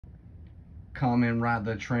come and ride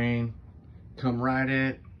the train. Come ride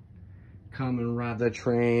it. Come and ride the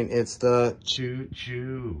train. It's the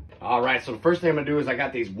choo-choo. All right, so the first thing I'm gonna do is I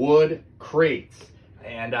got these wood crates.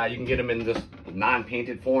 And you can get them in this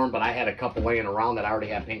non-painted form, but I had a couple laying around that I already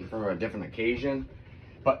had painted for a different occasion.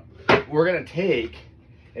 But we're gonna take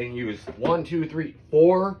and use 1, 2, 3,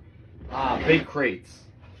 4 big crates,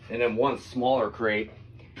 and then one smaller crate.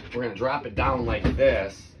 We're gonna drop it down like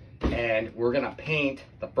this, and we're gonna paint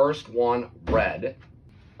the first one red.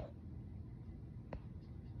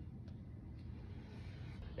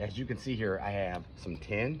 As you can see here, I have some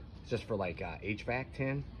tin. It's just for like HVAC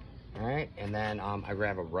tin. All right, and then I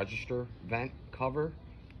grab a register vent cover,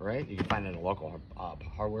 right? You can find it in a local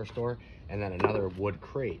hardware store, and then another wood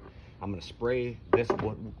crate. I'm gonna spray this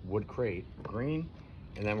wood crate green,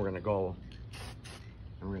 and then we're gonna go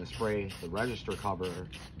and we're gonna spray the register cover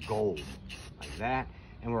gold, like that.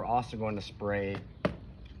 And we're also going to spray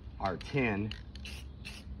our tin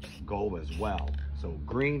gold as well. So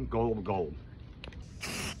green, gold, gold.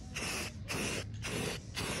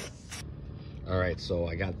 All right, so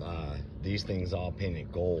I got these things all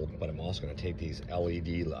painted gold, but I'm also gonna take these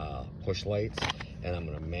LED push lights and I'm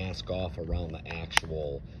gonna mask off around the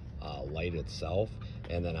actual light itself,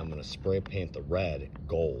 and then I'm gonna spray paint the red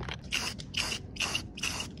gold.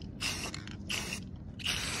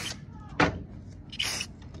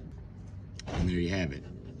 And there you have it,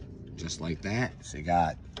 just like that. So you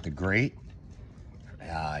got the grate,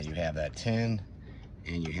 you have that tin,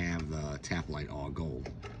 and you have the tap light all gold.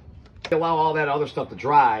 Allow all that other stuff to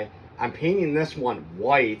dry. I'm painting this one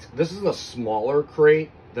white. This is a smaller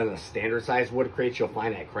crate than the standard size wood crates you'll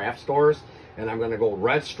find at craft stores. And I'm gonna go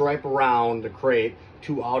red stripe around the crate,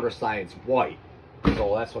 2 outer sides white.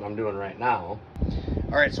 So that's what I'm doing right now.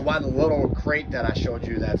 All right, so while the little crate that I showed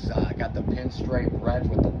you that's got the pinstripe red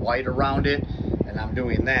with the white around it, and I'm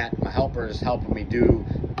doing that, my helper is helping me do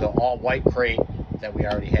the all white crate that we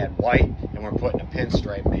already had white, and we're putting a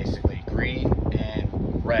pinstripe, basically green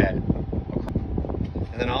and red.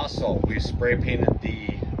 And then also we spray painted the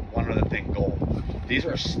one other thing gold. These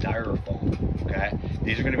are styrofoam, okay?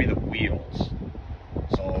 These are gonna be the wheels.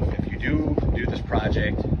 So if you do this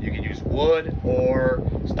project, you can use wood or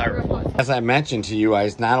styrofoam. As I mentioned to you, I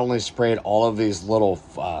not only sprayed all of these little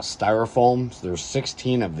styrofoams, there's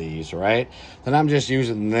 16 of these, right? Then I'm just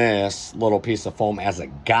using this little piece of foam as a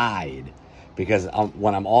guide, because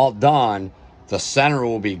when I'm all done, the center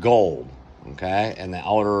will be gold. Okay, and the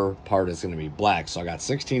outer part is going to be black. So I got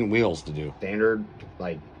 16 wheels to do. Standard,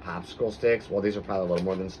 like popsicle sticks. Well, these are probably a little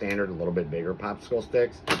more than standard, a little bit bigger popsicle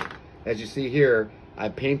sticks. As you see here, I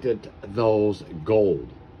painted those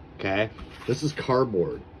gold. Okay, this is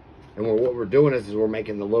cardboard, and what we're doing is we're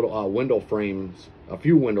making the little window frames, a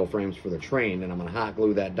few window frames for the train, and I'm going to hot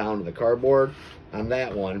glue that down to the cardboard on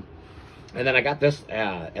that one. And then I got this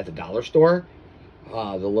at the dollar store,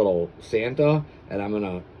 the little Santa, and I'm going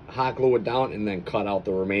to hot glue it down and then cut out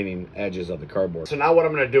the remaining edges of the cardboard. So now what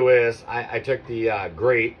I'm going to do is I took the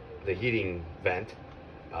grate, the heating vent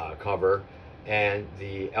cover, and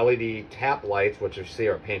the LED tap lights, which you see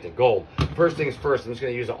are painted gold. First things first, I'm just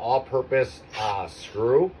going to use an all-purpose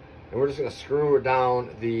screw, and we're just going to screw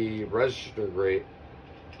down the register grate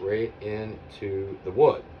right into the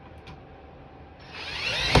wood.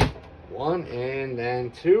 1 and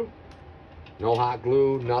then 2. No hot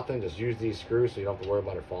glue, nothing, just use these screws so you don't have to worry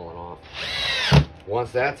about it falling off.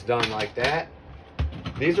 Once that's done like that,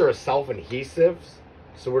 these are self-adhesives,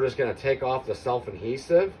 so we're just gonna take off the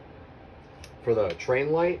self-adhesive for the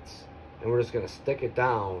train lights, and we're just gonna stick it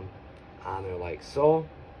down on there like so.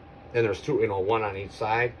 And there's 2, one on each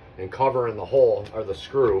side, and covering the hole, or the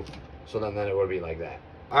screw, so then it would be like that.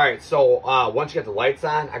 All right, so once you get the lights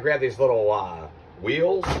on, I grab these little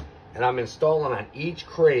wheels, and I'm installing on each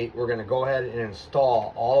crate. We're gonna go ahead and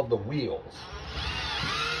install all of the wheels.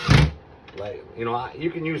 Like, you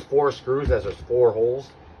can use 4 screws, as there's 4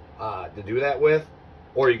 holes to do that with,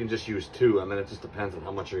 or you can just use 2. I mean, it just depends on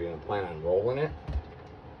how much you're gonna plan on rolling it.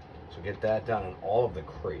 So get that done on all of the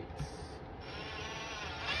crates.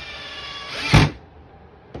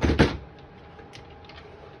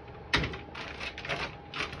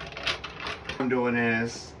 What I'm doing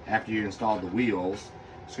is, after you install the wheels,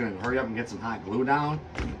 just gonna hurry up and get some hot glue down.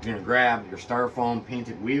 You're gonna grab your styrofoam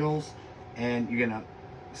painted wheels, and you're gonna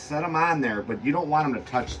set them on there, but you don't want them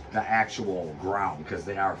to touch the actual ground because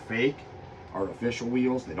they are fake, artificial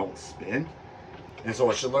wheels. They don't spin. And so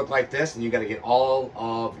it should look like this, and you gotta get all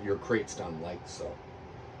of your crates done like so.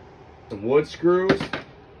 Some wood screws.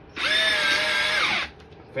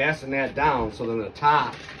 Fasten that down so then the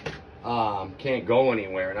top can't go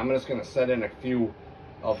anywhere. And I'm just gonna set in a few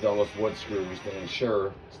of those wood screws to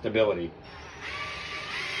ensure stability.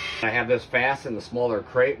 I have this fast in the smaller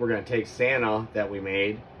crate. We're going to take Santa that we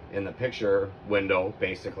made in the picture window,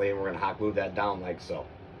 basically, and we're going to hot glue that down like so.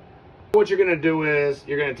 What you're going to do is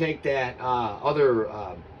you're going to take that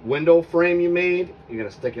other window frame you made, you're going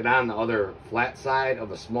to stick it on the other flat side of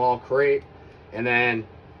the small crate, and then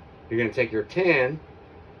you're going to take your tin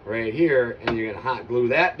right here and you're going to hot glue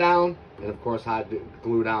that down, and of course hot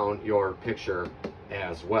glue down your picture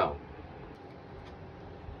as well.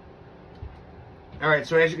 Alright,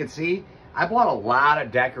 so as you can see, I bought a lot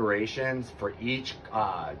of decorations for each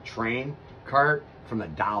train cart from the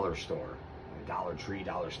dollar store. Dollar Tree,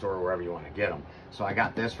 dollar store, wherever you want to get them. So I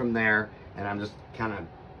got this from there, and I'm just kind of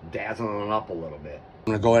dazzling it up a little bit. I'm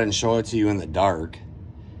going to go ahead and show it to you in the dark.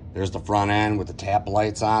 There's the front end with the tap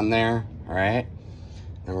lights on there, all right?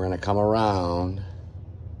 Then we're going to come around.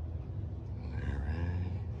 All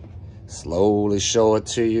right. Slowly show it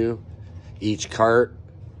to you, each cart.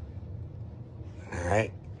 All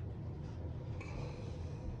right.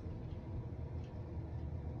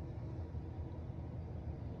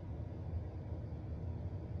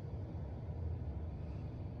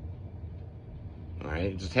 All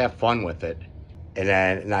right, just have fun with it. And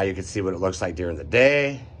then now you can see what it looks like during the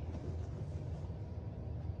day.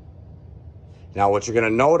 Now what you're gonna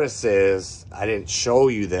notice is, I didn't show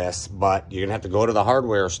you this, but you're gonna have to go to the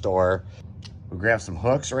hardware store. We'll grab some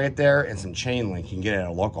hooks right there and some chain link. You can get it at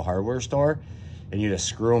a local hardware store, and you just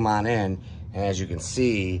screw them on in. And as you can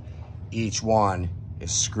see, each one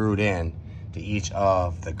is screwed in to each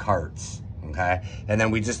of the carts, okay? And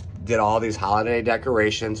then we just did all these holiday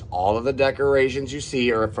decorations. All of the decorations you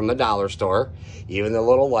see are from the dollar store, even the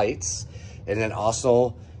little lights, and then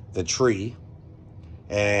also the tree.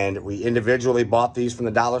 And we individually bought these from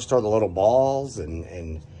the dollar store, the little balls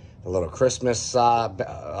and the little Christmas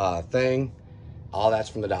thing. All that's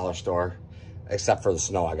from the dollar store, except for the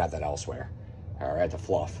snow. I got that elsewhere. All right, the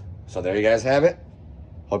fluff. So there you guys have it.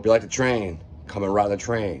 Hope you like the train. Come and ride the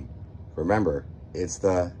train. Remember, it's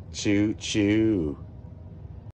the choo-choo.